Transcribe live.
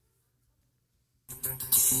We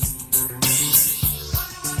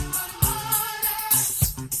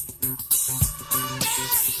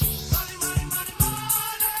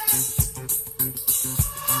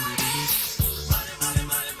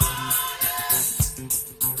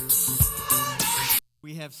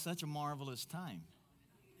have such a marvelous time.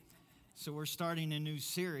 So we're starting a new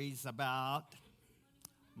series about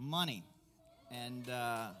money. And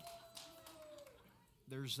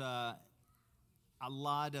there's a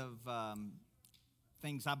lot of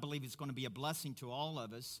things I believe it's going to be a blessing to all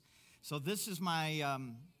of us. So this is my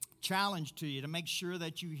challenge to you, to make sure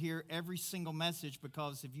that you hear every single message,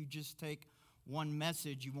 because if you just take one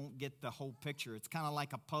message, you won't get the whole picture. It's kind of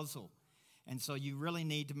like a puzzle. And so you really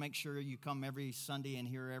need to make sure you come every Sunday and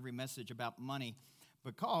hear every message about money,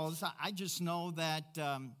 because I just know that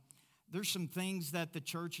there's some things that the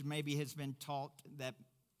church maybe has been taught that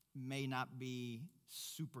may not be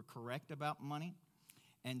super correct about money.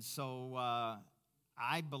 And so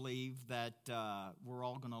I believe that we're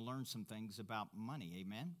all going to learn some things about money.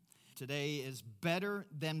 Amen. Today is better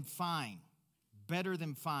than fine. Better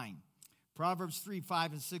than fine. Proverbs 3,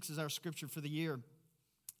 5, and 6 is our scripture for the year.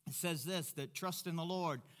 It says this, that trust in the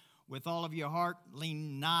Lord with all of your heart,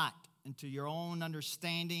 lean not into your own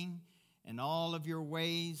understanding, in all of your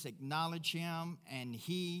ways acknowledge him, and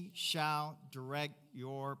he shall direct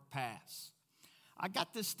your paths. I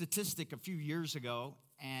got this statistic a few years ago,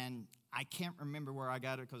 and I can't remember where I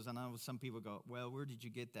got it, because I know some people go, well, where did you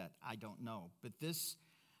get that? I don't know. But this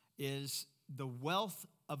is the wealth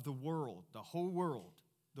of the world, the whole world.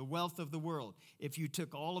 The wealth of the world. If you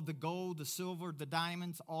took all of the gold, the silver, the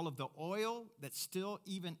diamonds, all of the oil that's still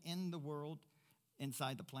even in the world,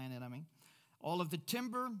 inside the planet, all of the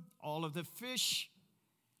timber, all of the fish,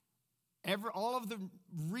 all of the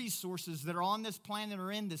resources that are on this planet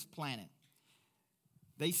or in this planet,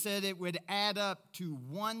 they said it would add up to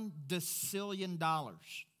 $1 decillion.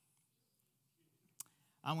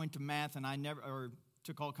 I went to math, and I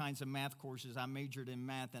took all kinds of math courses. I majored in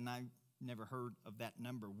math, and I never heard of that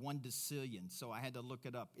number, 1 decillion. So I had to look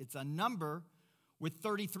it up. It's a number with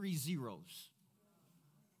 33 zeros.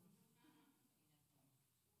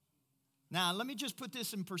 Now, let me just put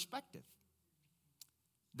this in perspective.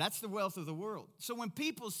 That's the wealth of the world. So when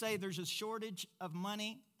people say there's a shortage of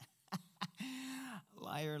money,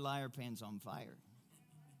 liar, liar, pants on fire.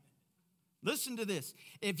 Listen to this.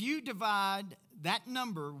 If you divide that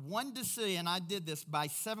number, 1 decillion, I did this, by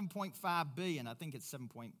 7.5 billion. I think it's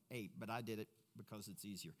 7.8, but I did it because it's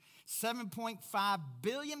easier. 7.5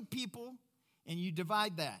 billion people, and you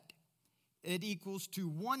divide that, it equals to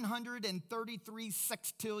 $133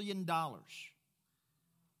 sextillion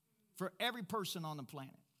for every person on the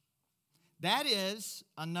planet. That is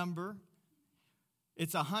a number,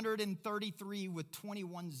 it's 133 with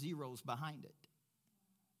 21 zeros behind it.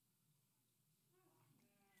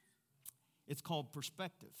 It's called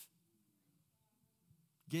perspective.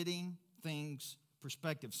 Getting things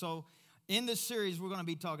perspective. So in this series, we're going to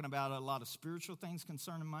be talking about a lot of spiritual things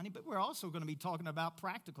concerning money, but we're also going to be talking about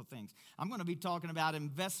practical things. I'm going to be talking about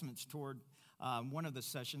investments toward one of the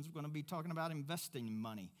sessions. We're going to be talking about investing in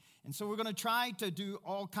money. And so we're going to try to do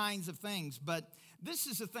all kinds of things, but this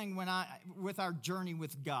is the thing with our journey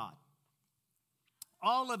with God.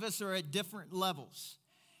 All of us are at different levels.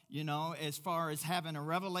 As far as having a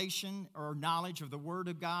revelation or knowledge of the Word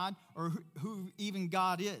of God, or who even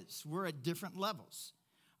God is. We're at different levels,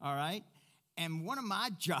 all right? And one of my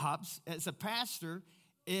jobs as a pastor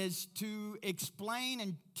is to explain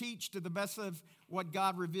and teach to the best of what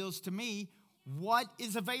God reveals to me what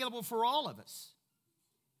is available for all of us,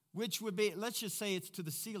 which would be, let's just say it's to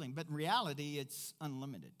the ceiling, but in reality, it's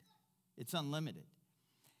unlimited. It's unlimited.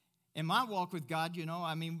 In my walk with God,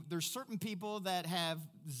 there's certain people that have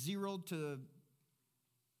zero to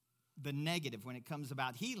the negative when it comes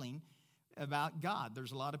about healing, about God.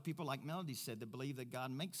 There's a lot of people, like Melody said, that believe that God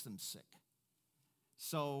makes them sick.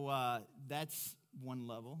 So that's one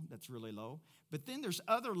level that's really low. But then there's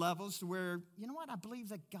other levels where, I believe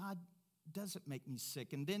that God doesn't make me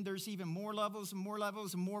sick. And then there's even more levels and more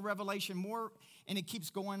levels and more revelation, and it keeps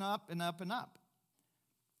going up and up and up.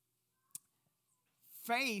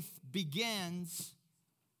 Faith begins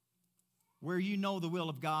where you know the will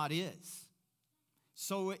of God is.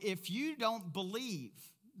 So if you don't believe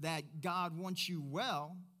that God wants you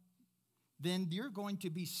well, then you're going to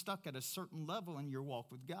be stuck at a certain level in your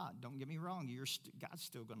walk with God. Don't get me wrong. God's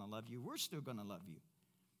still going to love you. We're still going to love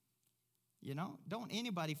you. Don't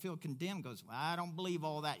anybody feel condemned, goes, well, I don't believe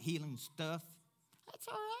all that healing stuff. That's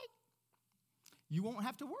all right. You won't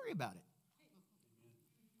have to worry about it.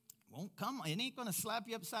 Won't come. It ain't going to slap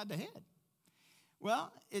you upside the head.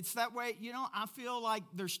 Well, it's that way. I feel like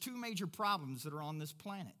there's two major problems that are on this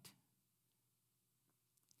planet: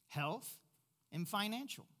 health and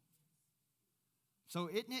financial. So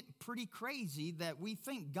isn't it pretty crazy that we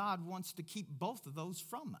think God wants to keep both of those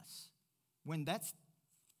from us, when that's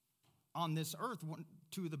on this earth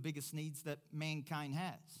two of the biggest needs that mankind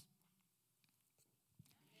has?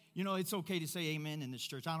 It's okay to say amen in this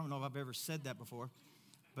church. I don't know if I've ever said that before,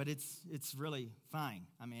 but it's really fine.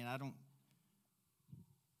 I mean, I don't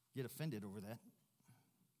get offended over that.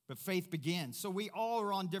 But faith begins. So we all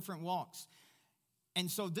are on different walks.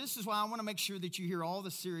 And so this is why I want to make sure that you hear all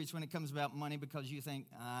the series when it comes about money, because you think,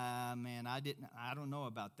 man, I don't know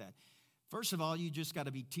about that. First of all, you just got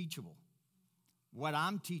to be teachable. What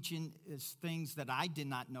I'm teaching is things that I did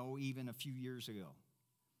not know even a few years ago.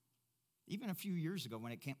 Even a few years ago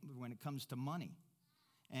when it comes to money.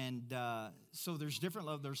 And so there's different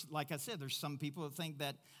levels. Like I said, there's some people that think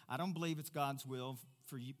that I don't believe it's God's will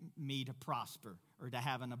for me to prosper or to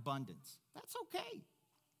have an abundance. That's okay.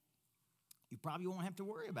 You probably won't have to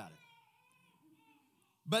worry about it.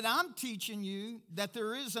 But I'm teaching you that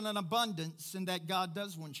there is an abundance and that God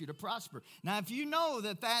does want you to prosper. Now, if you know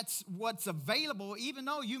that that's what's available, even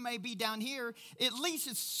though you may be down here, at least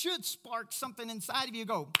it should spark something inside of you.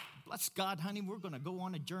 Go, bless God, honey, we're going to go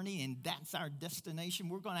on a journey, and that's our destination.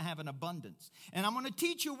 We're going to have an abundance. And I'm going to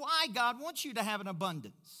teach you why God wants you to have an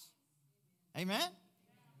abundance. Amen?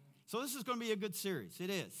 So this is going to be a good series. It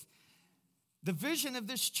is. The vision of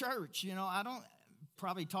this church, I don't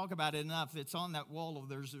probably talk about it enough. It's on that wall.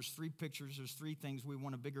 There's three pictures. There's three things. We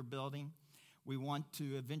want a bigger building. We want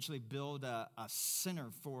to eventually build a center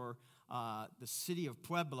for the city of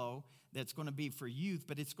Pueblo that's going to be for youth,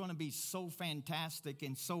 but it's going to be so fantastic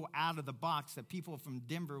and so out of the box that people from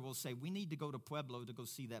Denver will say, we need to go to Pueblo to go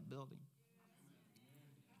see that building.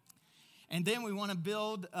 And then we want to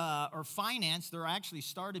build or finance. They're actually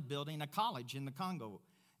started building a college in the Congo.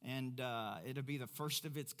 And it'll be the first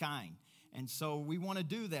of its kind. And so we want to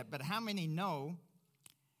do that. But how many know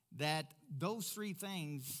that those three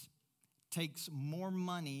things takes more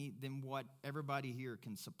money than what everybody here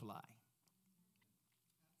can supply?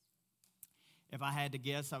 If I had to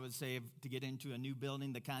guess, I would say to get into a new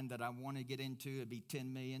building, the kind that I want to get into, it'd be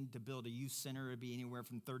 $10 million. To build a youth center, it'd be anywhere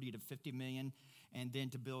from $30 to $50 million. And then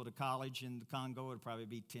to build a college in the Congo, it'd probably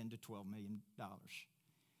be $10 to $12 million.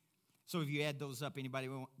 So if you add those up, anybody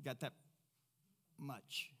got that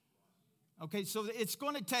much? Okay, so it's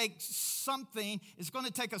going to take something. It's going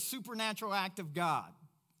to take a supernatural act of God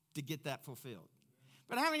to get that fulfilled.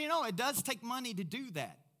 But how many know it does take money to do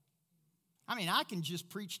that? I mean, I can just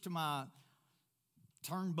preach to my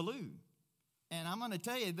turn blue. And I'm going to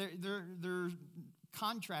tell you, they're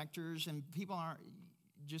contractors and people aren't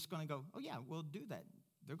just going to go, oh, yeah, we'll do that.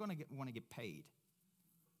 They're going to want to get paid.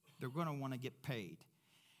 They're going to want to get paid.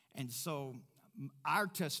 And so our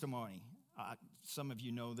testimony, some of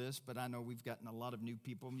you know this, but I know we've gotten a lot of new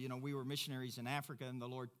people. We were missionaries in Africa, and the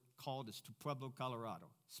Lord called us to Pueblo, Colorado,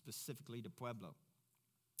 specifically to Pueblo.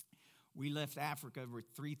 We left Africa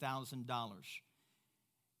with $3,000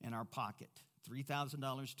 in our pocket,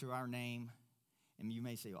 $3,000 to our name. And you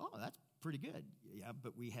may say, oh, that's pretty good. Yeah,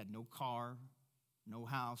 but we had no car, no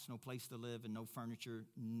house, no place to live, and no furniture,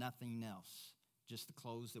 nothing else. Just the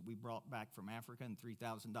clothes that we brought back from Africa and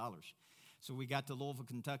 $3,000. So we got to Louisville,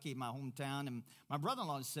 Kentucky, my hometown, and my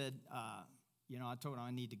brother-in-law said, I told him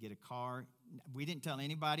I need to get a car. We didn't tell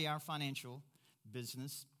anybody our financial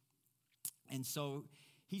business. And so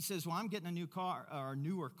he says, well, I'm getting a new car, or a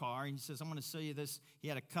newer car. And he says, I'm going to sell you this. He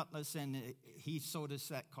had a Cutlass, and he sold us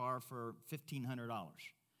that car for $1,500.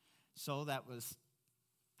 So that was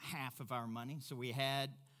half of our money. So we had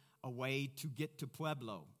a way to get to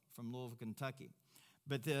Pueblo from Louisville, Kentucky.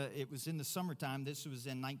 But it was in the summertime. This was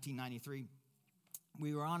in 1993.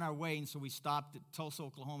 We were on our way, and so we stopped at Tulsa,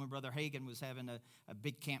 Oklahoma. Brother Hagin was having a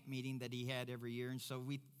big camp meeting that he had every year. And so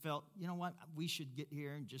we felt, you know what, we should get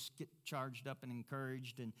here and just get charged up and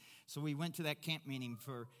encouraged. And so we went to that camp meeting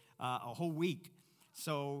for a whole week.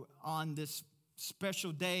 So on this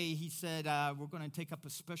special day, he said, we're going to take up a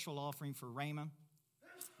special offering for Rhema.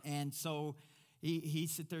 And so he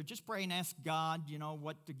sat there, just pray and ask God,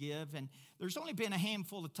 what to give. And there's only been a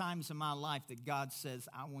handful of times in my life that God says,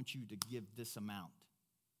 I want you to give this amount.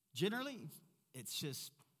 Generally, it's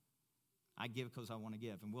just, I give because I want to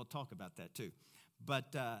give. And we'll talk about that too.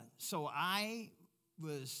 But so I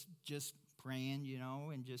was just praying,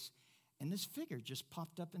 and this figure just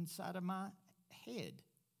popped up inside of my head.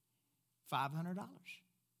 $500.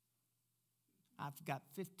 I've got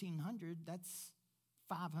 $1,500. That's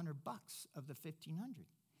 $500 of the $1,500.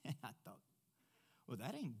 And I thought, well,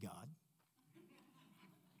 that ain't God.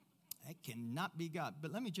 That cannot be God.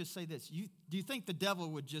 But let me just say this. Do you think the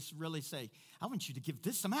devil would just really say, I want you to give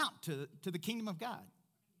this amount to the kingdom of God?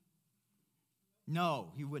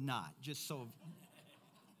 No, he would not. Just so.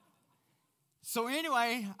 So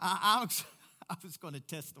anyway, I was going to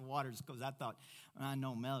test the waters because I thought, I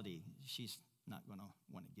know Melody, she's not going to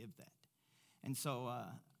want to give that. And so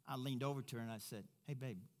I leaned over to her and I said, hey,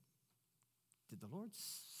 babe, did the Lord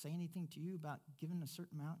say anything to you about giving a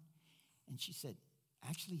certain amount? And she said,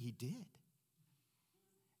 actually, he did.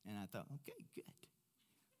 And I thought, okay, good.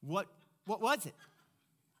 What was it?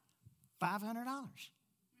 $500.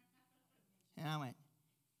 And I went,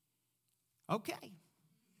 okay.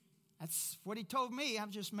 That's what he told me. I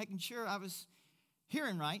was just making sure I was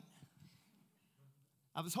hearing right.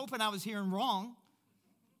 I was hoping I was hearing wrong.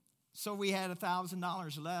 So we had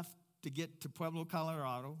 $1,000 left to get to Pueblo,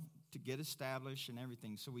 Colorado, to get established and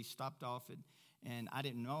everything. So we stopped off and I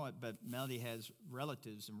didn't know it, but Melody has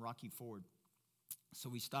relatives in Rocky Ford. So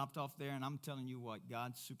we stopped off there, and I'm telling you what,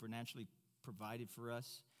 God supernaturally provided for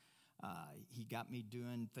us. He got me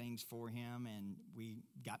doing things for him, and we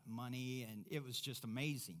got money, and it was just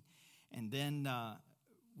amazing. And then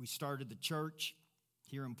we started the church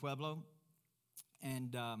here in Pueblo,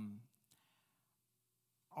 and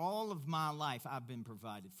all of my life I've been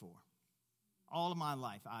provided for. All of my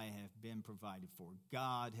life I have been provided for.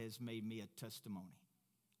 God has made me a testimony.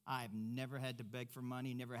 I've never had to beg for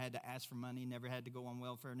money, never had to ask for money, never had to go on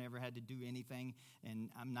welfare, never had to do anything. And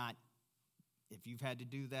I'm not, if you've had to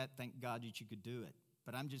do that, thank God that you could do it.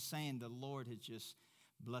 But I'm just saying the Lord has just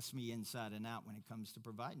blessed me inside and out when it comes to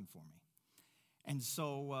providing for me. And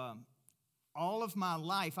so all of my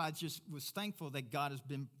life, I just was thankful that God has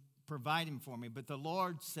been providing for me. But the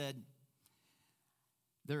Lord said,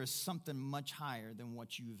 there is something much higher than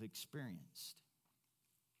what you've experienced.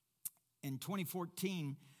 In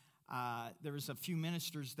 2014, there was a few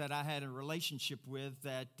ministers that I had a relationship with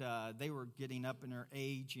that they were getting up in their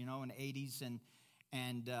age, in the 80s,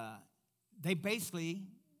 and they basically,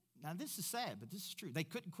 now this is sad, but this is true, they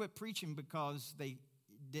couldn't quit preaching because they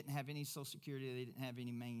didn't have any Social Security, they didn't have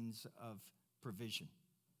any means of provision.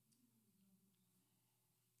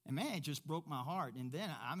 And man, it just broke my heart. And then,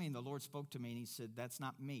 the Lord spoke to me and he said, that's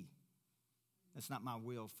not me. That's not my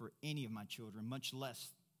will for any of my children, much less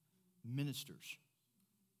ministers.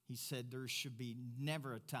 He said there should be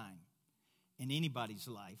never a time in anybody's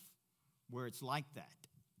life where it's like that.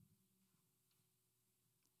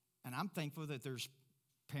 And I'm thankful that there's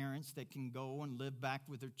parents that can go and live back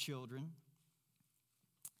with their children.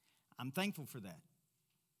 I'm thankful for that.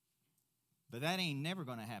 But that ain't never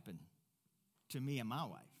going to happen to me and my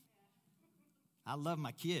wife. I love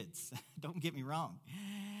my kids. Don't get me wrong.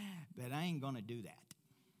 But I ain't going to do that.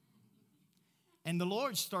 And the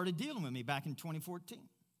Lord started dealing with me back in 2014.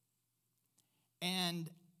 And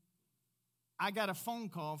I got a phone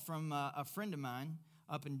call from a friend of mine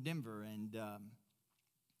up in Denver. And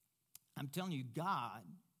I'm telling you, God,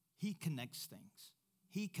 he connects things.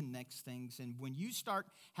 He connects things. And when you start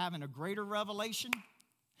having a greater revelation,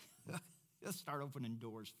 he'll start opening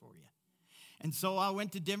doors for you. And so I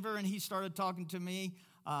went to Denver, and he started talking to me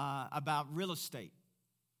about real estate.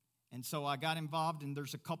 And so I got involved, and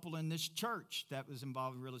there's a couple in this church that was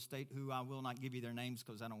involved in real estate who I will not give you their names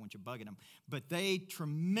because I don't want you bugging them. But they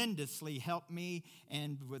tremendously helped me,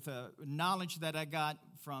 and with the knowledge that I got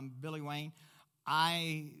from Billy Wayne,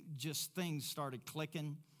 things started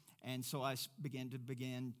clicking. And so I began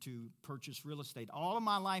to purchase real estate. All of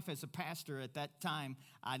my life as a pastor at that time,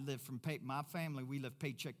 I lived my family, we lived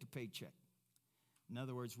paycheck to paycheck. In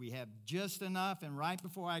other words, we have just enough, and right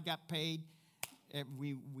before I got paid,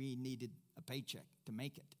 we needed a paycheck to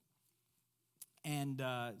make it. And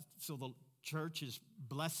so the church has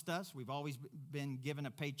blessed us. We've always been given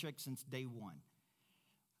a paycheck since day one.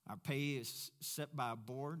 Our pay is set by a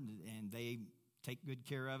board, and they take good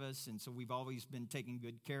care of us, and so we've always been taken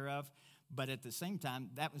good care of. But at the same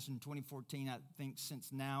time, that was in 2014. I think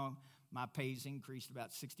since now, my pay's increased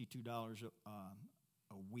about $62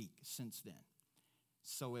 a week since then.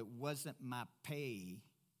 So it wasn't my pay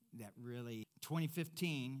that really,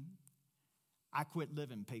 2015, I quit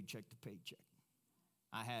living paycheck to paycheck.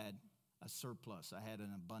 I had a surplus. I had an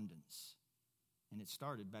abundance. And it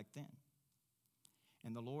started back then.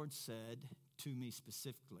 And the Lord said to me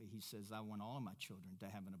specifically, he says, I want all of my children to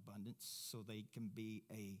have an abundance so they can be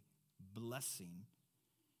a blessing.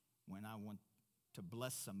 When I want to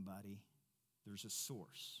bless somebody, there's a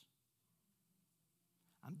source.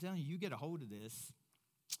 I'm telling you, you get a hold of this,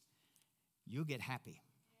 you'll get happy.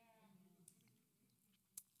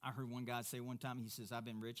 I heard one guy say one time, he says, I've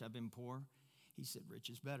been rich, I've been poor. He said, rich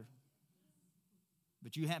is better.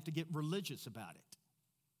 But you have to get religious about it.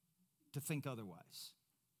 to think otherwise.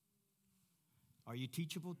 Are you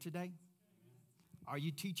teachable today? Are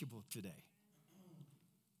you teachable today?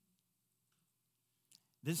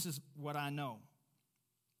 This is what I know.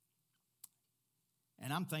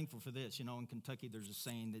 And I'm thankful for this. You know, in Kentucky, there's a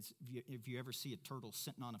saying that if you ever see a turtle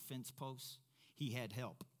sitting on a fence post, he had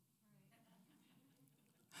help.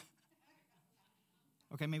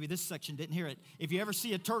 Okay, maybe this section didn't hear it. If you ever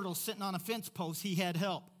see a turtle sitting on a fence post, he had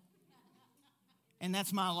help. And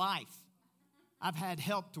that's my life. I've had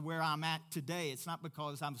help to where I'm at today. It's not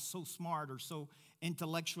because I'm so smart or so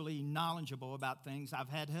intellectually knowledgeable about things. I've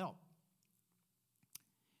had help.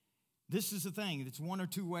 This is the thing. It's one or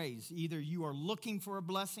two ways. Either you are looking for a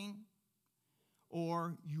blessing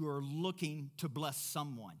or you are looking to bless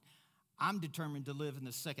someone. I'm determined to live in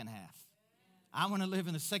the second half. I want to live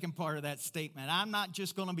in the second part of that statement. I'm not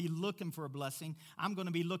just going to be looking for a blessing. I'm going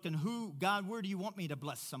to be looking, God, where do you want me to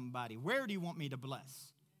bless somebody? Where do you want me to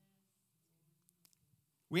bless?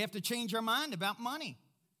 We have to change our mind about money.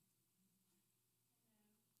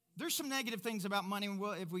 There's some negative things about money.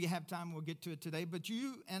 If we have time, we'll get to it today. But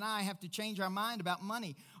you and I have to change our mind about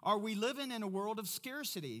money. Are we living in a world of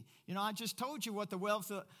scarcity? You know, I just told you what the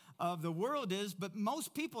wealth of the world is, but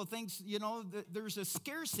most people think, you know, there's a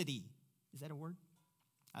scarcity. Is that a word?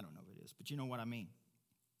 I don't know if it is, but you know what I mean.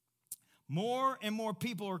 More and more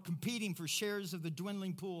people are competing for shares of the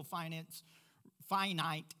dwindling pool of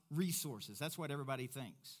finite resources. That's what everybody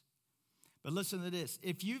thinks. But listen to this.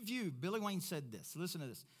 If you view, Billy Wayne said this, listen to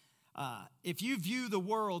this. If you view the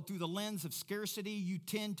world through the lens of scarcity, you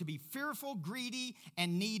tend to be fearful, greedy,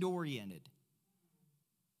 and need-oriented.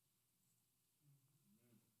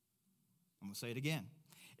 I'm going to say it again.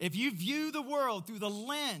 If you view the world through the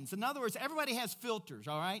lens, in other words, everybody has filters,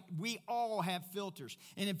 all right? We all have filters.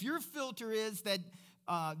 And if your filter is that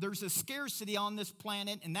there's a scarcity on this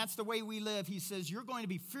planet, and that's the way we live, he says you're going to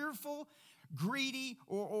be fearful, greedy,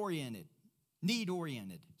 or oriented.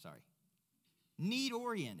 Need-oriented.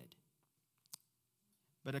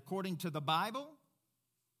 But according to the Bible,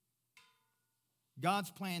 God's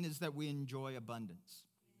plan is that we enjoy abundance.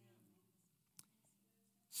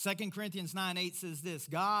 2 Corinthians 9:8 says this,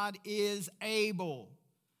 God is able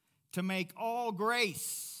to make all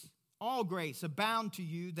grace abound to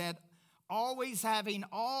you, that always having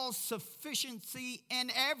all sufficiency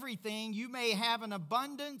in everything, you may have an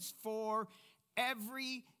abundance for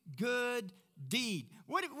every good deed.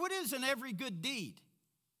 What is an every good deed?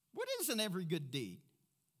 What is an every good deed?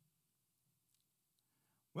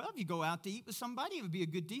 Well, if you go out to eat with somebody, it would be a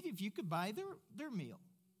good deed if you could buy their meal.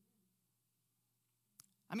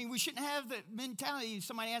 I mean, we shouldn't have the mentality,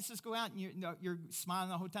 somebody asks us to go out and you're smiling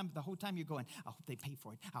the whole time, but the whole time you're going, I hope they pay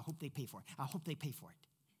for it. I hope they pay for it. I hope they pay for it.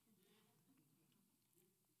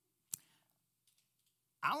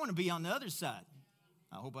 I want to be on the other side.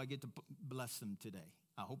 I hope I get to bless them today.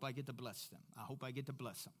 I hope I get to bless them. I hope I get to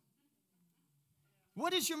bless them.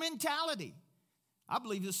 What is your mentality? I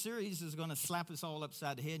believe this series is going to slap us all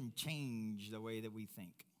upside the head and change the way that we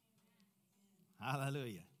think.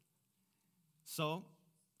 Hallelujah. So,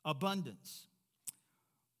 abundance.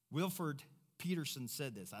 Wilford Peterson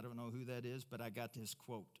said this. I don't know who that is, but I got this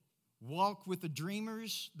quote. Walk with the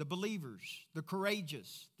dreamers, the believers, the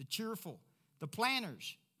courageous, the cheerful, the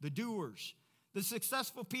planners, the doers, the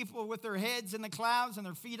successful people with their heads in the clouds and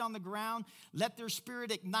their feet on the ground. Let their spirit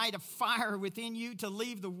ignite a fire within you to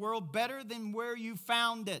leave the world better than where you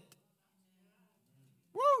found it.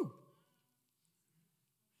 Woo!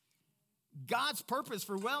 God's purpose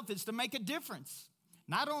for wealth is to make a difference.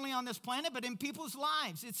 Not only on this planet, but in people's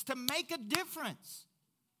lives. It's to make a difference.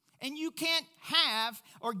 And you can't have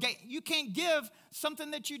or you can't give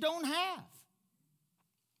something that you don't have.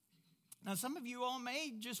 Now, some of you all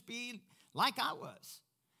may just be like I was.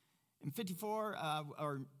 In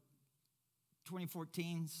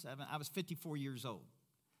 2014, I was 54 years old.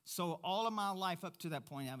 So all of my life up to that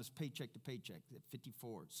point, I was paycheck to paycheck at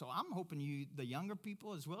 54. So I'm hoping you, the younger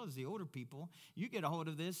people as well as the older people, you get a hold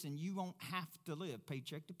of this and you won't have to live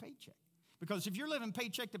paycheck to paycheck. Because if you're living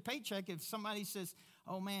paycheck to paycheck, if somebody says,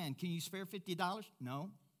 oh man, can you spare $50? No.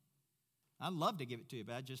 I'd love to give it to you,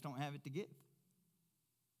 but I just don't have it to give.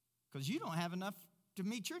 Because you don't have enough to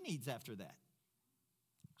meet your needs after that.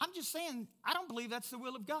 I'm just saying, I don't believe that's the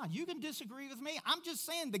will of God. You can disagree with me. I'm just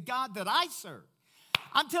saying the God that I serve.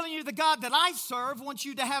 I'm telling you, the God that I serve wants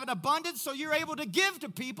you to have an abundance so you're able to give to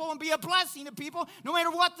people and be a blessing to people no matter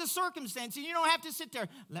what the circumstance. And you don't have to sit there,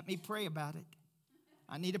 let me pray about it.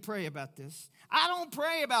 I need to pray about this. I don't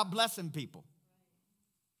pray about blessing people.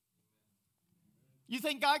 You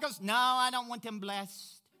think God goes, no, I don't want them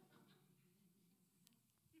blessed.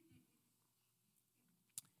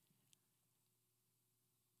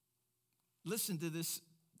 Listen to this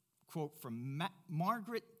quote from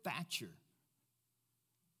Margaret Thatcher.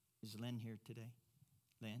 Is Lynn here today?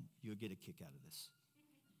 Lynn, you'll get a kick out of this.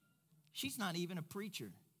 She's not even a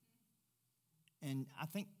preacher. And I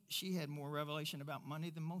think she had more revelation about money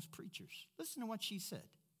than most preachers. Listen to what she said.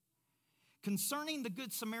 Concerning the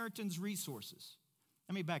Good Samaritan's resources.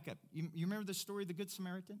 Let me back up. You remember the story of the Good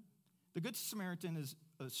Samaritan? The Good Samaritan is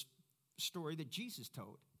a story that Jesus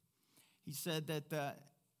told. He said that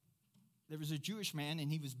there was a Jewish man,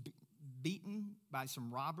 and he was beaten by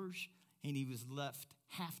some robbers, and he was left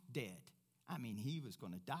half dead. I mean, he was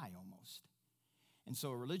going to die almost. And so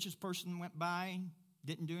a religious person went by,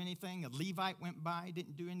 didn't do anything. A Levite went by,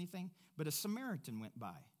 didn't do anything. But a Samaritan went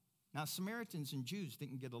by. Now, Samaritans and Jews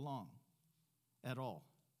didn't get along at all.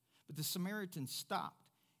 But the Samaritan stopped,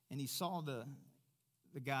 and he saw the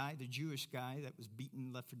guy, the Jewish guy that was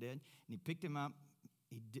beaten, left for dead, and he picked him up.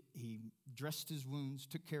 He dressed his wounds,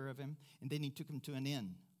 took care of him, and then he took him to an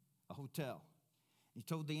inn, a hotel. He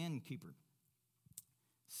told the innkeeper,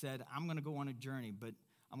 said, I'm going to go on a journey, but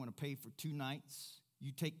I'm going to pay for 2 nights.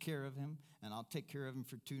 You take care of him, and I'll take care of him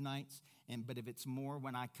for 2 nights. But if it's more,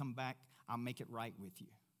 when I come back, I'll make it right with you.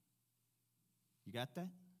 You got that?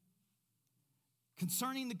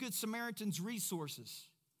 Concerning the Good Samaritan's resources,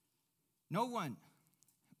 no one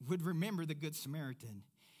would remember the Good Samaritan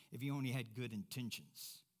if he only had good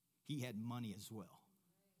intentions. He had money as well.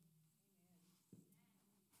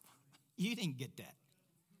 You didn't get that.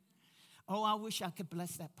 Oh, I wish I could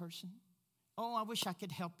bless that person. Oh, I wish I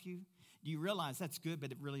could help you. Do you realize that's good,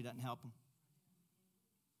 but it really doesn't help them?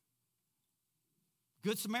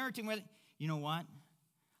 Good Samaritan went, you know what?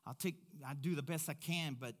 I'll do the best I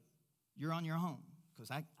can, but you're on your own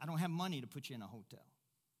because I don't have money to put you in a hotel.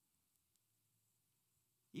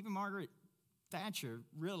 Even Margaret Thatcher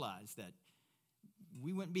realized that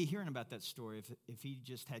we wouldn't be hearing about that story if he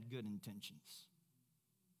just had good intentions.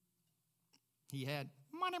 He had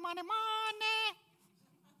money, money, money.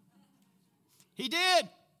 He did.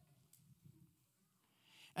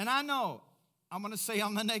 And I know, I'm going to say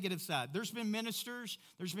on the negative side, there's been ministers,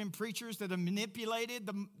 there's been preachers that have manipulated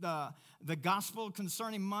the gospel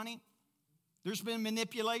concerning money. There's been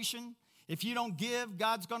manipulation. If you don't give,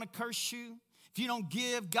 God's going to curse you. If you don't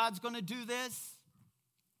give, God's going to do this.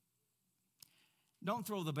 Don't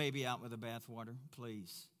throw the baby out with the bathwater,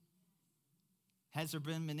 please. Has there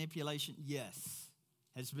been manipulation? Yes.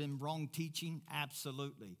 Has there been wrong teaching?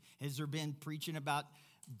 Absolutely. Has there been preaching about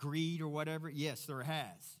greed or whatever? Yes, there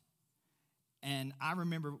has. And I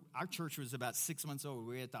remember our church was about 6 months old.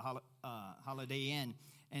 We were at the Holiday Inn,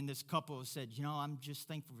 and this couple said, I'm just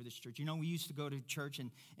thankful for this church. We used to go to church,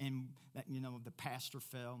 and that, the pastor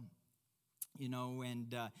fell.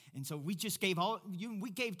 And so we just gave we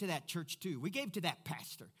gave to that church too. We gave to that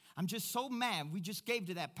pastor. I'm just so mad. We just gave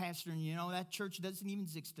to that pastor, and that church doesn't even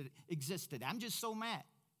exist today. I'm just so mad.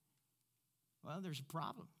 Well, there's a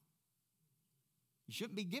problem. You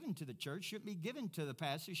shouldn't be giving to the church. Shouldn't be giving to the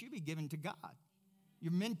pastor. You should be giving to God.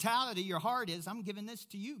 Your mentality, your heart is, I'm giving this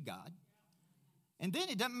to you, God. And then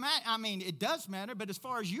it doesn't matter. I mean, it does matter, but as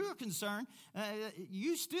far as you're concerned,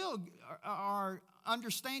 you still are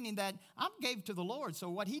understanding that I gave to the Lord. So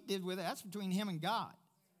what he did with it, that's between him and God.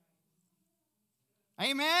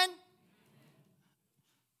 Amen?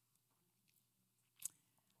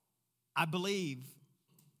 I believe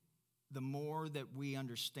the more that we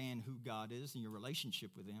understand who God is and your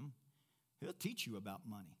relationship with him, he'll teach you about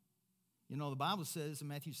money. The Bible says in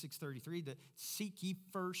Matthew 6:33 that seek ye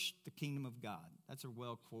first the kingdom of God. That's a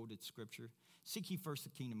well-quoted scripture. Seek ye first the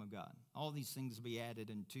kingdom of God. All these things will be added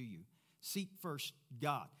unto you. Seek first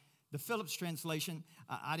God. The Phillips translation,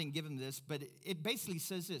 I didn't give him this, but it basically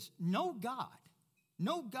says this. Know God.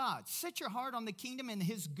 Know God. Set your heart on the kingdom and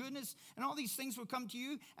his goodness, and all these things will come to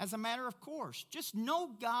you as a matter of course. Just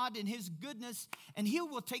know God and his goodness, and he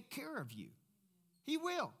will take care of you. He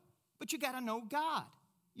will. But you got to know God.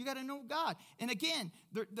 You got to know God. And again,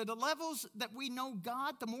 the levels that we know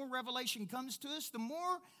God, the more revelation comes to us, the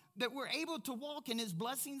more that we're able to walk in his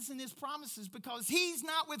blessings and his promises, because he's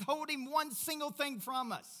not withholding one single thing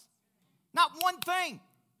from us. Not one thing.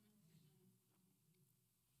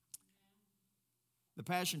 The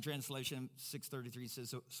Passion Translation 6:33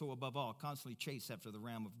 says, so above all, constantly chase after the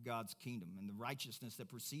realm of God's kingdom and the righteousness that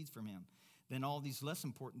proceeds from him. Then all these less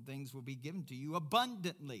important things will be given to you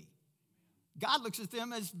abundantly. God looks at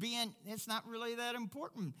them as being, it's not really that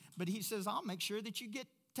important. But he says, I'll make sure that you get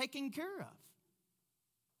taken care of.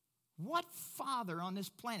 What father on this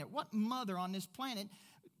planet, what mother on this planet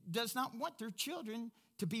does not want their children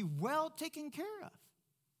to be well taken care of?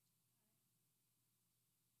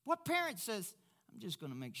 What parent says, I'm just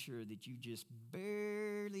going to make sure that you just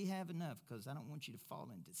barely have enough because I don't want you to fall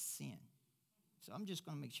into sin. So I'm just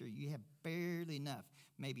going to make sure you have barely enough,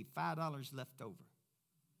 maybe $5 left over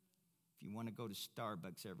if you want to go to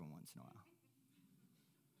Starbucks every once in a while.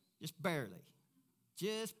 Just barely.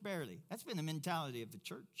 Just barely. That's been the mentality of the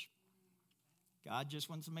church. God just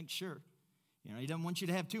wants to make sure. You know, he doesn't want you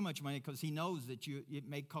to have too much money because he knows that it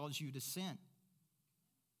may cause you to sin.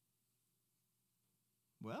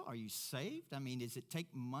 Well, are you saved? I mean, does it take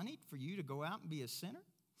money for you to go out and be a sinner?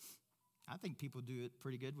 I think people do it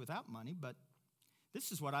pretty good without money, but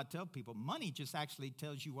this is what I tell people. Money just actually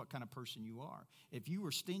tells you what kind of person you are. If you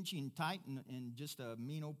were stingy and tight and just a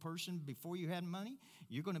mean old person before you had money,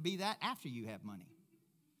 you're going to be that after you have money.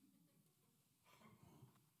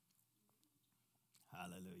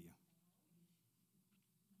 Hallelujah.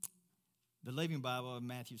 The Living Bible of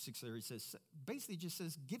Matthew 6:30 says, basically just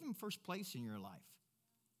says, give him first place in your life.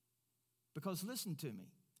 Because listen to me,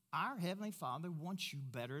 our Heavenly Father wants you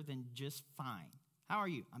better than just fine. How are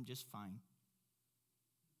you? I'm just fine.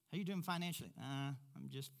 How are you doing financially? I'm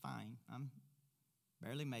just fine. I'm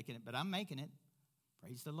barely making it, but I'm making it.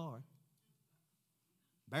 Praise the Lord.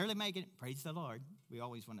 Barely making it. Praise the Lord. We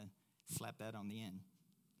always want to slap that on the end.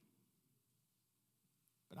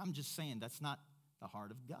 But I'm just saying that's not the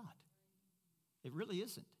heart of God. It really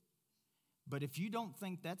isn't. But if you don't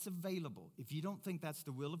think that's available, if you don't think that's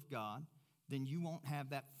the will of God, then you won't have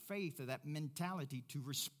that faith or that mentality to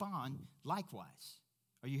respond likewise.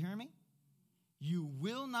 Are you hearing me? You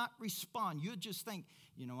will not respond. You'll just think,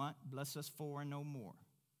 you know what? Bless us for and no more.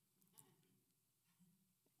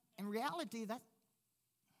 In reality, that's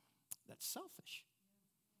selfish.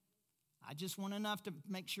 I just want enough to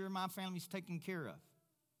make sure my family's taken care of.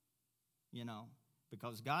 You know,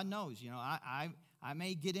 because God knows, you know, I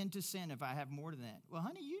may get into sin if I have more than that. Well,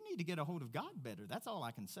 honey, you need to get a hold of God better. That's all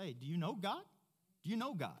I can say. Do you know God? Do you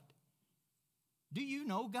know God? Do you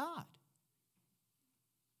know God?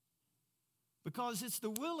 Because it's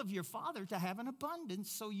the will of your Father to have an abundance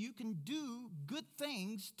so you can do good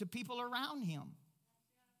things to people around him.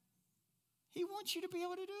 He wants you to be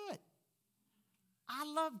able to do it. I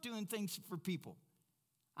love doing things for people.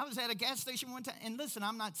 I was at a gas station one time, and listen,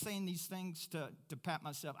 I'm not saying these things to pat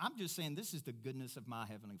myself. I'm just saying this is the goodness of my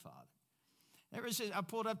Heavenly Father. I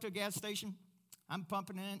pulled up to a gas station. I'm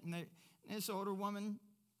pumping in it, and this older woman,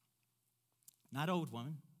 not old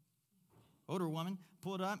woman, older woman,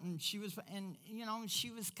 pulled up, and she was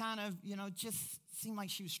kind of, just seemed like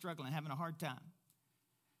she was struggling, having a hard time.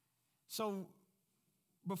 So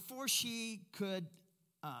before she could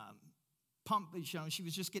pump, she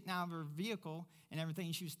was just getting out of her vehicle and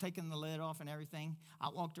everything. She was taking the lid off and everything. I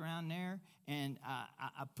walked around there, and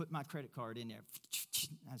I put my credit card in there.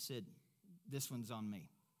 I said, this one's on me.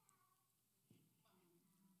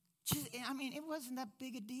 It wasn't that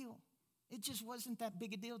big a deal. It just wasn't that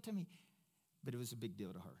big a deal to me. But it was a big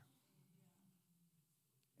deal to her.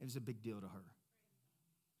 It was a big deal to her.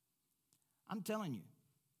 I'm telling you,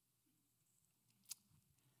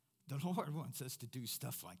 the Lord wants us to do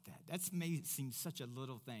stuff like that. That may seem such a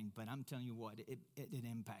little thing, but I'm telling you what, it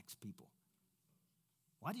impacts people.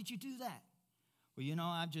 Why did you do that? Well,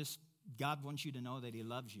 God wants you to know that he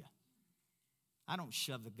loves you. I don't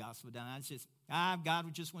shove the gospel down. I just,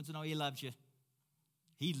 God just wants to know he loves you.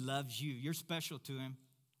 He loves you. You're special to him.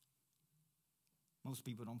 Most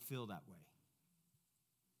people don't feel that way.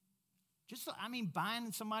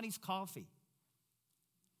 Buying somebody's coffee.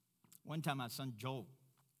 One time my son Joel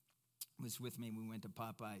was with me and we went to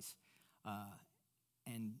Popeyes.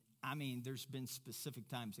 There's been specific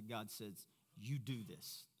times that God says, you do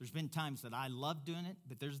this. There's been times that I love doing it,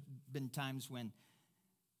 but there's been times when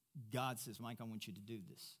God says, Mike, I want you to do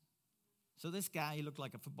this. So this guy, he looked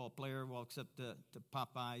like a football player, walks up to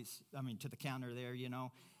Popeyes, to the counter there,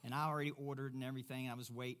 and I already ordered and everything. I was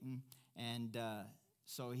waiting, and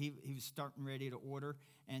so he was starting ready to order,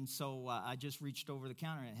 and so I just reached over the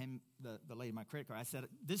counter and handed the lady my credit card. I said,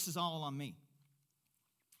 this is all on me.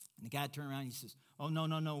 And the guy turned around and he says, oh,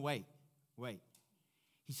 no, wait.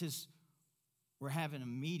 He says, we're having a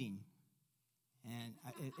meeting, and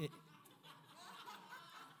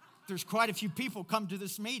there's quite a few people come to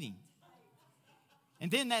this meeting. And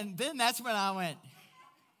then that's when I went,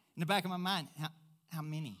 in the back of my mind, how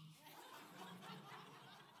many?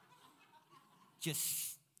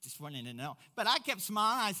 Just wanting to know. But I kept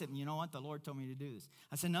smiling. I said, you know what? The Lord told me to do this.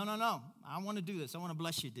 I said, no. I want to do this. I want to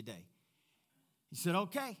bless you today. He said,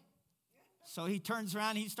 okay. So he turns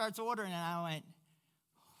around, he starts ordering, and I went.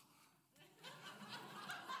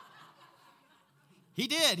 He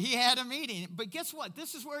did. He had a meeting. But guess what?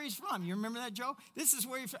 This is where he's from. You remember that, Joe? This is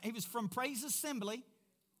where he was from Praise Assembly.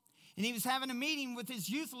 And he was having a meeting with his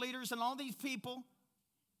youth leaders and all these people.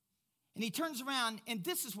 And he turns around, and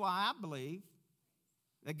this is why I believe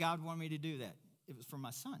that God wanted me to do that. It was for my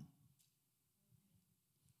son.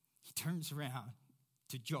 He turns around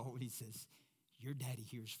to Joel and he says, your daddy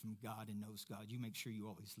hears from God and knows God. You make sure you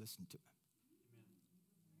always listen to him.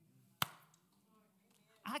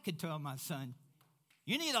 I could tell my son,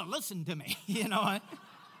 you need to listen to me, you know.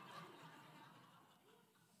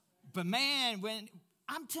 But man, when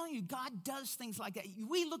I'm telling you, God does things like that.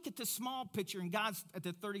 We look at the small picture and God's at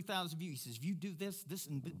the 30,000 view. He says, if you do this,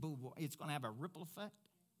 and it's going to have a ripple effect.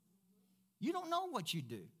 You don't know what you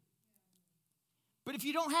do. But if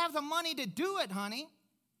you don't have the money to do it, honey,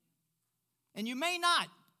 and you may not,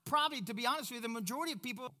 probably, to be honest with you, the majority of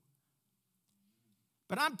people.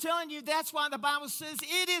 But I'm telling you, that's why the Bible says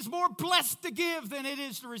it is more blessed to give than it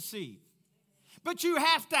is to receive. But you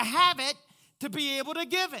have to have it to be able to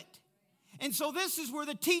give it. And so this is where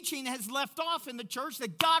the teaching has left off in the church,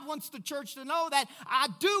 that God wants the church to know that I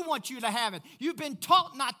do want you to have it. You've been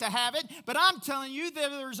taught not to have it, but I'm telling you that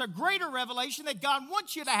there's a greater revelation that God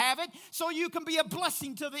wants you to have it so you can be a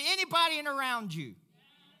blessing to anybody and around you.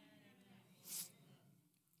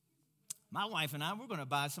 My wife and I, we're going to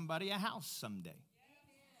buy somebody a house someday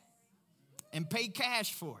and pay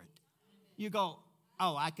cash for it. You go,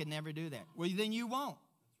 oh, I could never do that. Well, then you won't.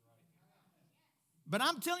 But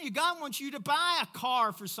I'm telling you, God wants you to buy a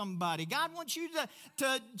car for somebody. God wants you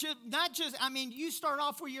to just, not just, I mean, you start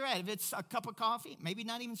off where you're at. If it's a cup of coffee, maybe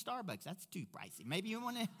not even Starbucks. That's too pricey. Maybe you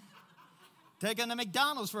want to take them to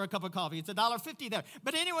McDonald's for a cup of coffee. It's $1.50 there.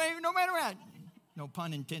 But anyway, no matter what. No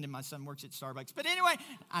pun intended, my son works at Starbucks. But anyway,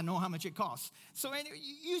 I know how much it costs. So anyway,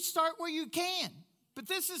 you start where you can. But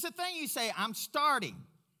this is the thing, you say, I'm starting.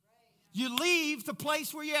 You leave the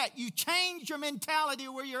place where you're at. You change your mentality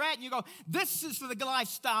where you're at. And you go, this is the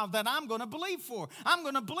lifestyle that I'm going to believe for. I'm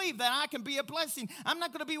going to believe that I can be a blessing. I'm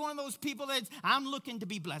not going to be one of those people that I'm looking to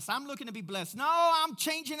be blessed. I'm looking to be blessed. No, I'm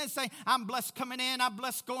changing and saying, I'm blessed coming in. I'm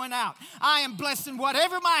blessed going out. I am blessed in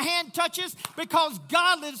whatever my hand touches because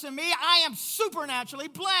God lives in me. I am supernaturally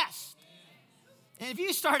blessed. And if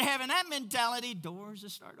you start having that mentality, doors will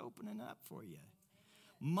start opening up for you.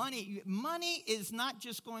 Money is not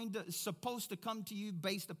just supposed to come to you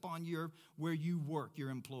based upon where you work,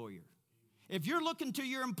 your employer. If you're looking to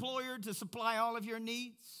your employer to supply all of your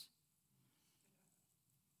needs,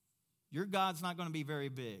 your God's not going to be very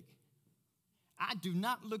big. I do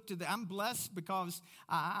not look to I'm blessed because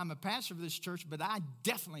I'm a pastor of this church, but I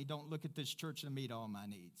definitely don't look at this church to meet all my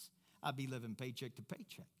needs. I'd be living paycheck to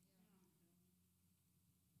paycheck.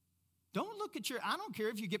 Don't look at I don't care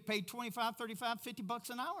if you get paid $25, $35, $50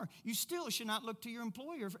 an hour. You still should not look to your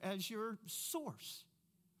employer as your source.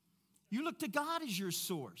 You look to God as your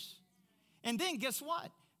source. And then guess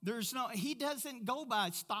what? He doesn't go by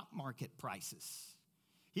stock market prices.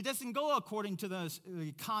 He doesn't go according to the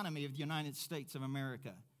economy of the United States of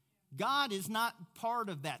America. God is not part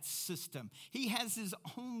of that system. He has his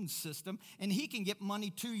own system, and he can get money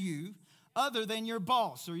to you other than your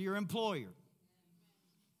boss or your employer.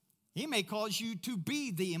 He may cause you to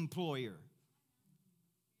be the employer.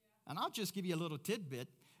 And I'll just give you a little tidbit.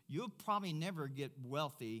 You'll probably never get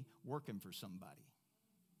wealthy working for somebody.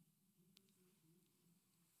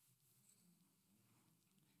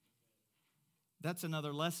 That's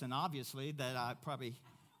another lesson, obviously, that I probably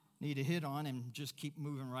need to hit on and just keep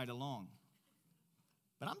moving right along.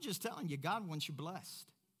 But I'm just telling you, God wants you blessed.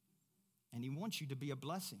 And he wants you to be a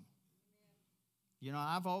blessing. You know,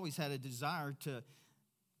 I've always had a desire to...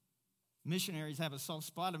 Missionaries have a soft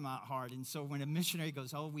spot in my heart. And so when a missionary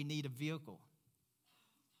goes, oh, we need a vehicle.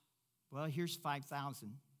 Well, here's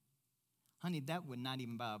 $5,000. Honey, that would not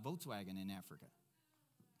even buy a Volkswagen in Africa.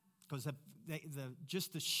 Because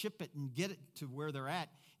just to ship it and get it to where they're at,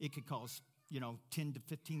 it could cost, $10,000 to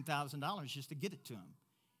 $15,000 just to get it to them.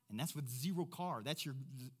 And that's with zero car. That's your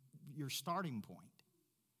starting point.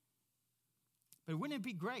 But wouldn't it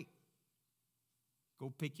be great?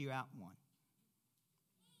 Go pick you out one.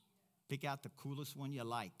 Pick out the coolest one you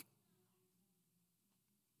like.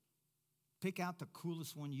 Pick out the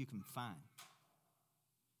coolest one you can find.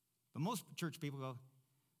 But most church people go,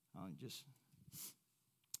 oh,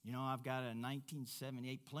 I've got a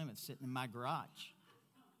 1978 Plymouth sitting in my garage.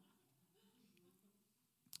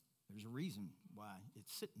 There's a reason why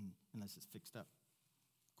it's sitting unless it's fixed up.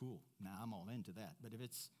 Cool. Now, I'm all into that. But if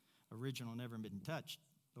it's original, never been touched,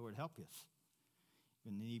 Lord help you.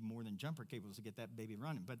 You need more than jumper cables to get that baby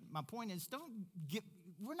running. But my point is,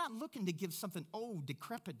 we're not looking to give something old,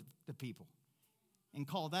 decrepit to people and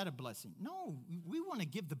call that a blessing. No, we want to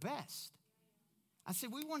give the best. I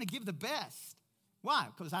said we want to give the best. Why?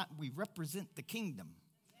 Because we represent the kingdom.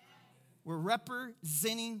 We're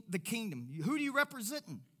representing the kingdom. Who do you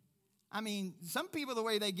representing? I mean, some people, the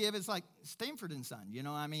way they give, it's like Stanford and Son. You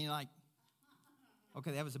know, I mean, like,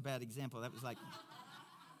 okay, that was a bad example. That was like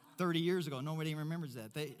 30 years ago. Nobody remembers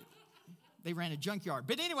that. They ran a junkyard.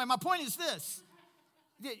 But anyway, my point is this.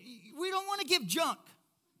 We don't want to give junk.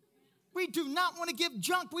 We do not want to give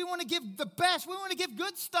junk. We want to give the best. We want to give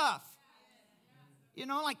good stuff. You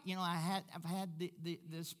know, like, I've had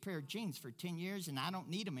this pair of jeans for 10 years, and I don't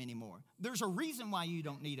need them anymore. There's a reason why you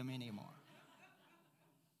don't need them anymore.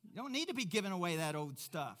 You don't need to be giving away that old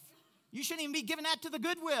stuff. You shouldn't even be giving that to the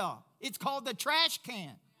Goodwill. It's called the trash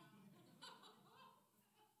can.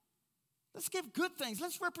 Let's give good things.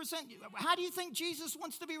 Let's represent. How do you think Jesus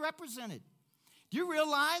wants to be represented? Do you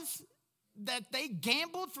realize that they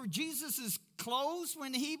gambled for Jesus' clothes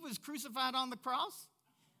when he was crucified on the cross?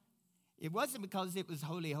 It wasn't because it was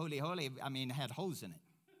holy, holy, holy. I mean, it had holes in it.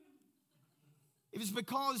 It was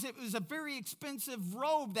because it was a very expensive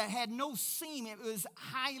robe that had no seam. It was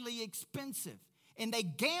highly expensive. And they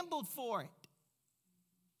gambled for it.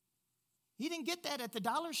 He didn't get that at the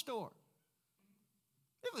dollar store.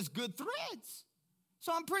 It was good threads.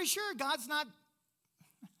 So I'm pretty sure God's not.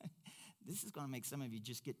 This is going to make some of you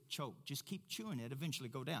just get choked. Just keep chewing it. Eventually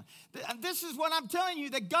go down. This is what I'm telling you,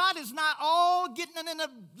 that God is not all getting in a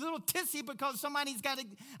little tissy because somebody's got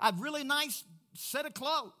a really nice set of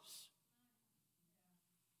clothes.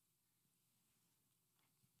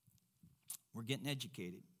 We're getting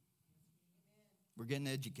educated. We're getting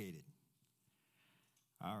educated.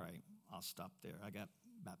 All right, I'll stop there. I got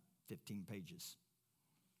about 15 pages.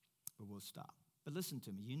 But we'll stop. But listen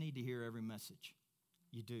to me. You need to hear every message.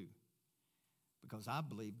 You do. Because I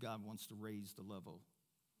believe God wants to raise the level.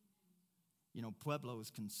 You know, Pueblo is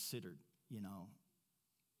considered,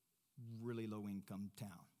 really low-income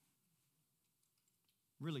town.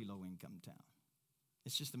 Really low-income town.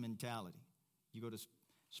 It's just a mentality. You go to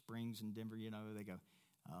Springs in Denver, they go,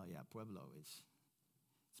 oh, yeah, Pueblo it's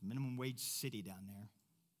a minimum wage city down there.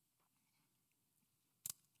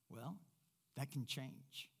 Well, that can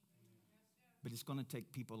change. But it's going to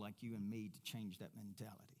take people like you and me to change that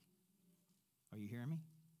mentality. Are you hearing me?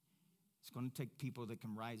 It's going to take people that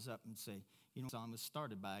can rise up and say, Amazon was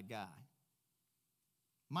started by a guy.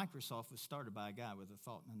 Microsoft was started by a guy with a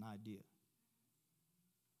thought and an idea.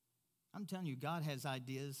 I'm telling you, God has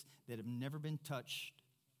ideas that have never been touched,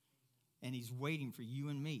 and he's waiting for you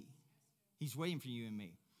and me. He's waiting for you and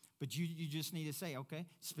me. But you just need to say, okay,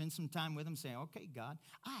 spend some time with him, say, okay, God,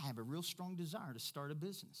 I have a real strong desire to start a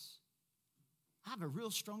business. I have a real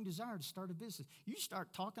strong desire to start a business. You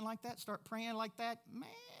start talking like that, start praying like that, man,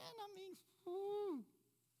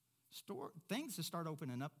 things will start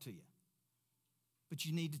opening up to you. But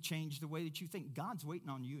you need to change the way that you think. God's waiting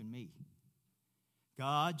on you and me.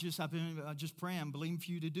 God, I just pray. I'm believing for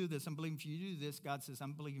you to do this. I'm believing for you to do this. God says,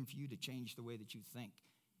 I'm believing for you to change the way that you think.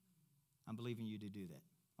 I'm believing you to do that.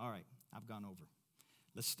 All right, I've gone over.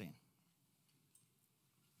 Let's stand.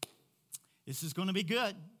 This is going to be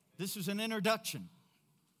good. This is an introduction.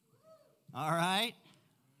 All right?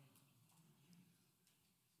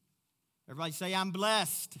 Everybody say, I'm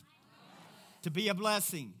blessed to be a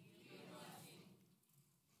blessing.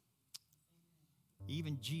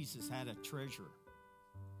 Even Jesus had a treasure.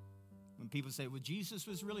 When people say, well, Jesus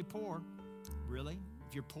was really poor. Really?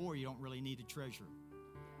 If you're poor, you don't really need a treasure.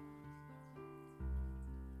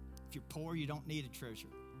 If you're poor, you don't need a treasure.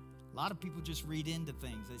 A lot of people just read into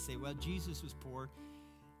things. They say, well, Jesus was poor.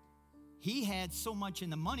 He had so much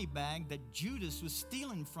in the money bag that Judas was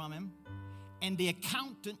stealing from him. And the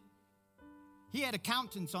accountant, he had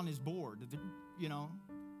accountants on his board,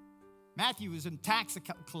 Matthew was a tax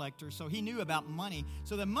collector, so he knew about money.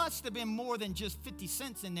 So there must have been more than just 50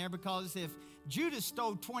 cents in there, because if Judas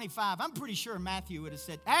stole 25, I'm pretty sure Matthew would have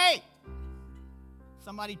said, hey,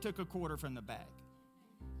 somebody took a quarter from the bag.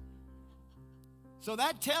 So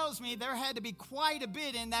that tells me there had to be quite a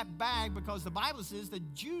bit in that bag, because the Bible says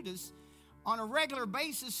that Judas, on a regular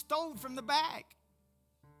basis, stole from the bag.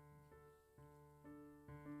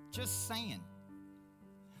 Just saying.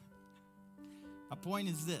 My point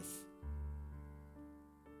is this.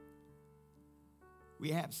 We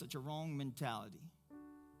have such a wrong mentality.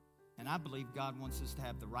 And I believe God wants us to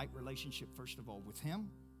have the right relationship, first of all, with him.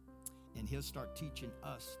 And he'll start teaching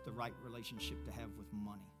us the right relationship to have with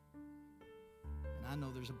money. And I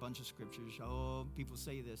know there's a bunch of scriptures. Oh, people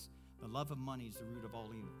say this. The love of money is the root of all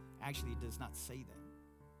evil. Actually, it does not say that.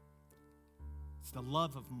 It's the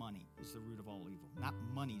love of money is the root of all evil. Not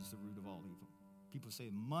money is the root of all evil. People say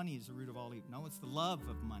money is the root of all evil. No, it's the love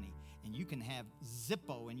of money. And you can have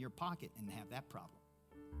Zippo in your pocket and have that problem.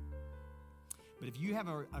 But if you have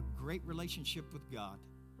a great relationship with God,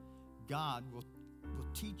 God will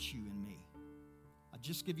teach you and me. I'll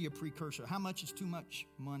just give you a precursor. How much is too much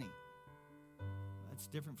money? That's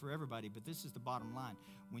different for everybody, but this is the bottom line.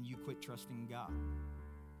 When you quit trusting God,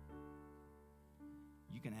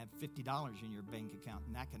 you can have $50 in your bank account,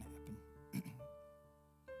 and that can happen.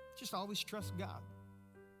 Just always trust God.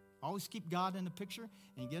 Always keep God in the picture,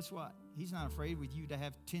 and guess what? He's not afraid with you to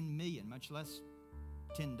have 10 million, much less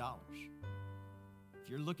 $10. If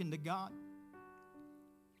you're looking to God,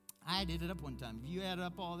 I added it up one time. If you add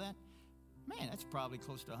up all that, man, that's probably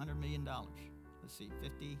close to $100 million. Let's see,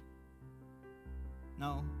 50,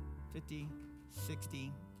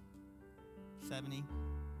 60, 70,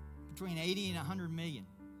 between 80 and 100 million.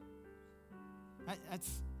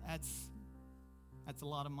 That's a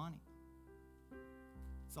lot of money.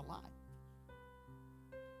 It's a lot.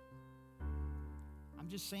 I'm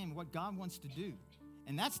just saying what God wants to do.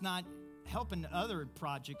 And that's not helping other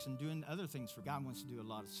projects and doing other things for God. Wants to do a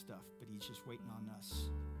lot of stuff, but he's just waiting on us.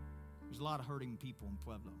 There's a lot of hurting people in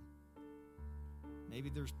Pueblo. Maybe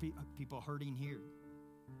there's people hurting here.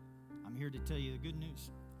 I'm here to tell you the good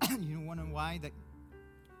news. You know why? That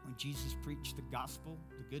when Jesus preached the gospel,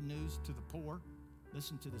 the good news to the poor,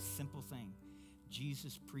 listen to this simple thing.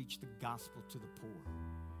 Jesus preached the gospel to the poor.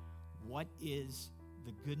 What is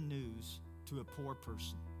the good news to a poor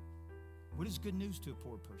person? What is good news to a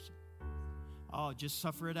poor person? Oh, just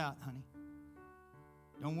suffer it out, honey.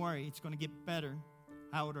 Don't worry, it's going to get better.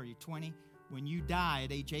 How old are you, 20? When you die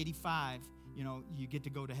at age 85, you get to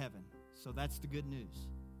go to heaven. So that's the good news.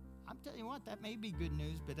 I'm telling you what, that may be good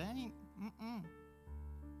news, but that ain't,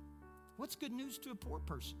 What's good news to a poor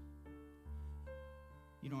person?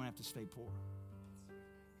 You don't have to stay poor.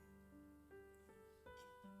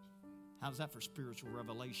 How's that for spiritual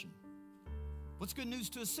revelation? What's good news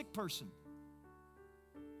to a sick person?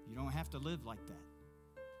 You don't have to live like that.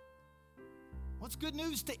 What's good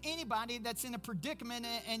news to anybody that's in a predicament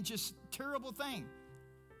and just terrible thing?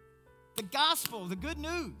 The gospel, the good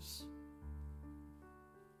news.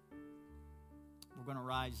 We're going to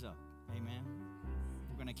rise up. Amen.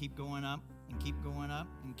 We're going to keep going up and keep going up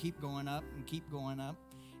and keep going up and keep going up.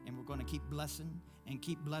 And we're going to keep blessing and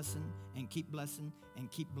keep blessing and keep blessing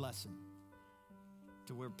and keep blessing.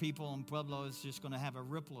 To where people in Pueblo is just going to have a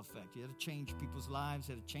ripple effect. It'll change people's lives.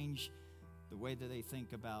 It'll change the way that they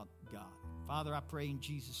think about God. Father, I pray in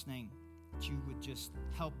Jesus' name that you would just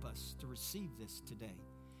help us to receive this today.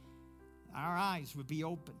 Our eyes would be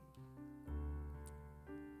open.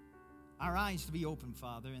 Our eyes to be open,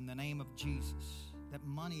 Father, in the name of Jesus. That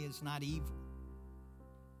money is not evil.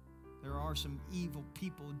 There are some evil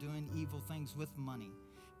people doing evil things with money.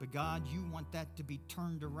 But God, you want that to be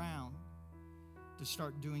turned around to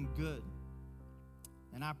start doing good.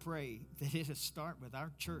 And I pray that it'll start with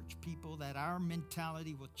our church people, that our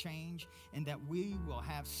mentality will change, and that we will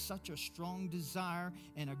have such a strong desire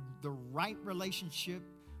and the right relationship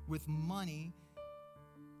with money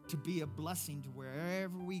to be a blessing to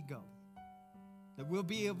wherever we go. That we'll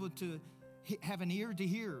be able to have an ear to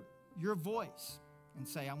hear your voice and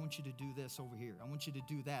say, I want you to do this over here. I want you to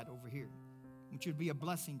do that over here. I want you to be a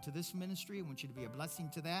blessing to this ministry. I want you to be a blessing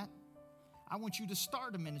to that. I want you to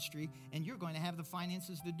start a ministry, and you're going to have the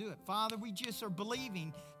finances to do it. Father, we just are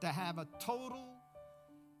believing to have a total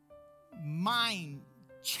mind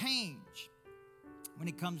change when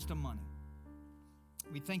it comes to money.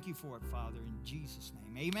 We thank you for it, Father, in Jesus'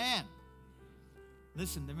 name. Amen.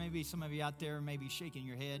 Listen, there may be some of you out there maybe shaking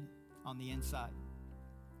your head on the inside.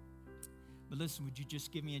 But listen, would you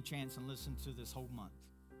just give me a chance and listen to this whole month?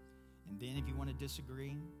 And then if you want to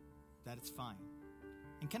disagree, that is fine.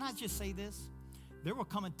 And can I just say this? There will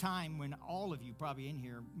come a time when all of you probably in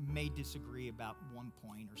here may disagree about one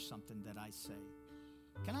point or something that I say.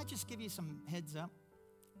 Can I just give you some heads up?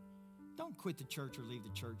 Don't quit the church or leave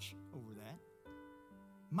the church over that.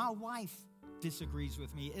 My wife disagrees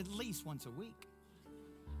with me at least once a week.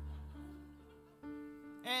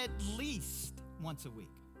 At least once a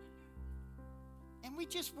week. And we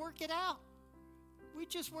just work it out. We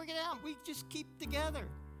just work it out. We just keep together.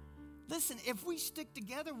 Listen, if we stick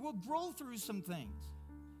together, we'll grow through some things.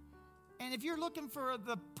 And if you're looking for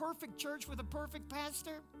the perfect church with a perfect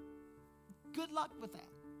pastor, good luck with that.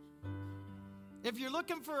 If you're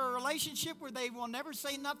looking for a relationship where they will never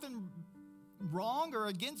say nothing wrong or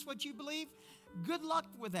against what you believe, good luck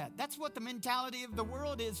with that. That's what the mentality of the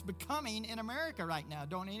world is becoming in America right now.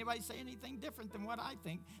 Don't anybody say anything different than what I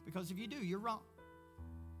think, because if you do, you're wrong.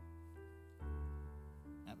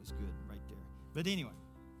 That was good right there. But anyway,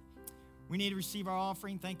 we need to receive our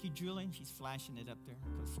offering. Thank you, Julie. She's flashing it up there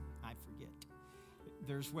because I forget.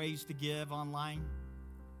 There's ways to give online.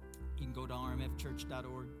 You can go to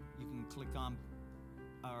rmfchurch.org. You can click on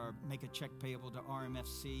or make a check payable to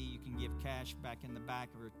RMFC. You can give cash back in the back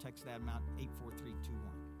or text that amount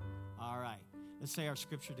 84321. All right. Let's say our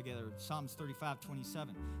scripture together. Psalms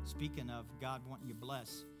 35:27. Speaking of God wanting you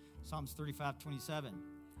blessed. Psalms 35:27.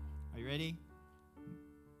 Are you ready?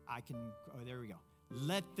 There we go.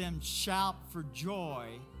 Let them shout for joy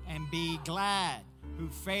and be glad who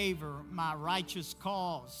favor my righteous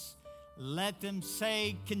cause. Let them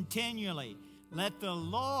say continually, let the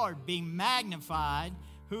Lord be magnified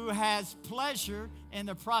who has pleasure in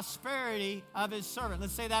the prosperity of his servant.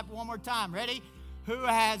 Let's say that one more time. Ready? Who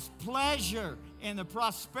has pleasure in the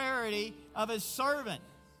prosperity of his servant.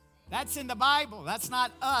 That's in the Bible. That's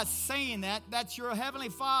not us saying that. That's your Heavenly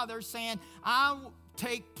Father saying, I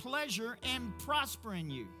take pleasure in prospering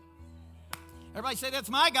you. Everybody say, that's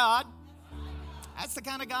my God. That's the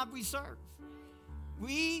kind of God we serve.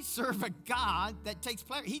 We serve a God that takes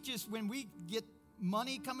pleasure. He just, when we get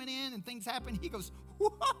money coming in and things happen, he goes,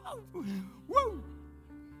 whoa, woo.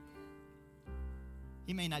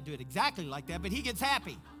 He may not do it exactly like that, but he gets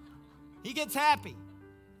happy. He gets happy.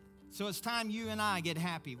 So it's time you and I get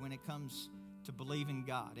happy when it comes to believing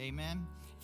God. Amen.